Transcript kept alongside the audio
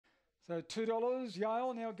So $2,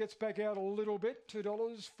 Yale now gets back out a little bit. $2,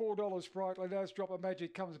 $4, Sprightly Lass, Drop of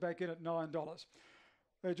Magic comes back in at $9.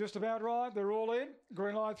 They're just about right. They're all in.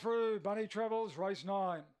 Green light through. Bunny Travels, race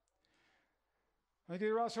 9. Thank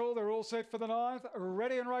you, Russell. They're all set for the 9th.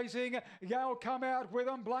 Ready and racing. Yale come out with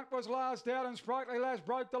them. Blunt was last out and Sprightly Lass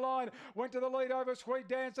broke the line. Went to the lead over Sweet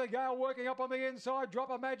Dancer. Yale working up on the inside. Drop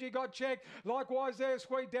of Magic got checked. Likewise there,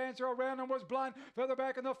 Sweet Dancer around and was Blunt. Further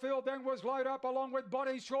back in the field then was Load Up along with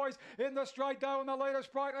Bonnie's Choice in the straight though. And the leader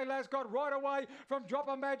Sprightly Lass got right away from Drop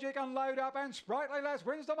of Magic and Load Up. And Sprightly Lass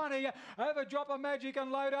wins the money over Drop of Magic and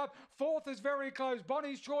Load Up. 4th is very close.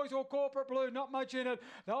 Bonnie's Choice or Corporate Blue, not much in it.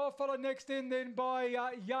 They were followed next in then by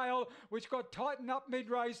Yale, which got tightened up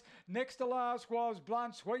mid-race. Next to last was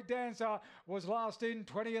Blunt. Sweet Dancer was last in,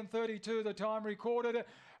 20 and 32 the time recorded.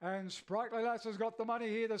 And Sprightly Lass has got the money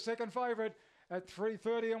here, the second favourite at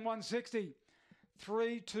 330 and 160.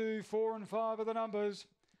 3, 2, 4 and 5 are the numbers.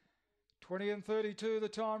 20 and 32 the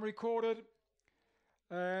time recorded.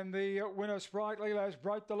 And the winner, Sprightly Lass,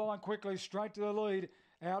 broke the line quickly, straight to the lead,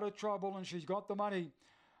 out of trouble, and she's got the money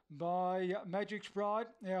by Magic Sprite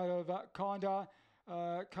out of Kinda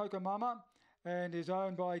Kokomama, and is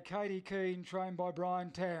owned by Katie Keane, trained by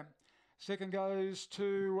Brian Tam. Second goes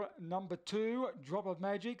to number 2, Drop of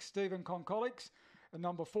Magic, Stephen Konkolix. And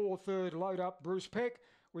number 4, third, Load Up, Bruce Peck,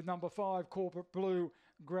 with number 5, Corporate Blue,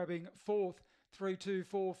 grabbing 4th. 3, 2,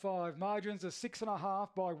 4, 5. Margins are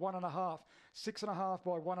 6.5 by 1.5. 6.5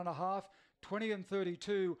 by 1.5. 20 and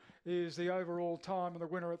 32 is the overall time, and the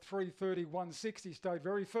winner at 330, 160 stayed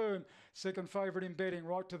very firm. Second favourite in betting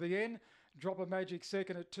right to the end. Drop of Magic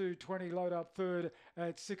second at $2.20, Load Up third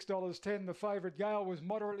at $6.10. The favourite Gale was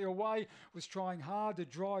moderately away, was trying hard to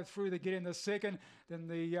drive through to get in the second. Then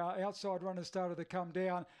the outside runners started to come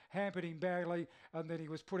down, hampered him badly, and then he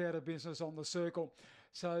was put out of business on the circle.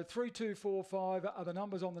 So 3, 2, 4, 5 are the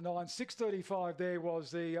numbers on the 9. 6.35 there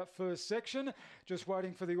was the first section. Just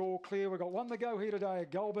waiting for the all clear. We've got one to go here today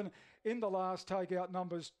at Goulburn in the last takeout,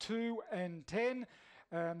 numbers 2 and 10.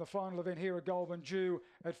 And the final event here at Goulburn due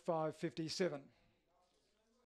at 5:57.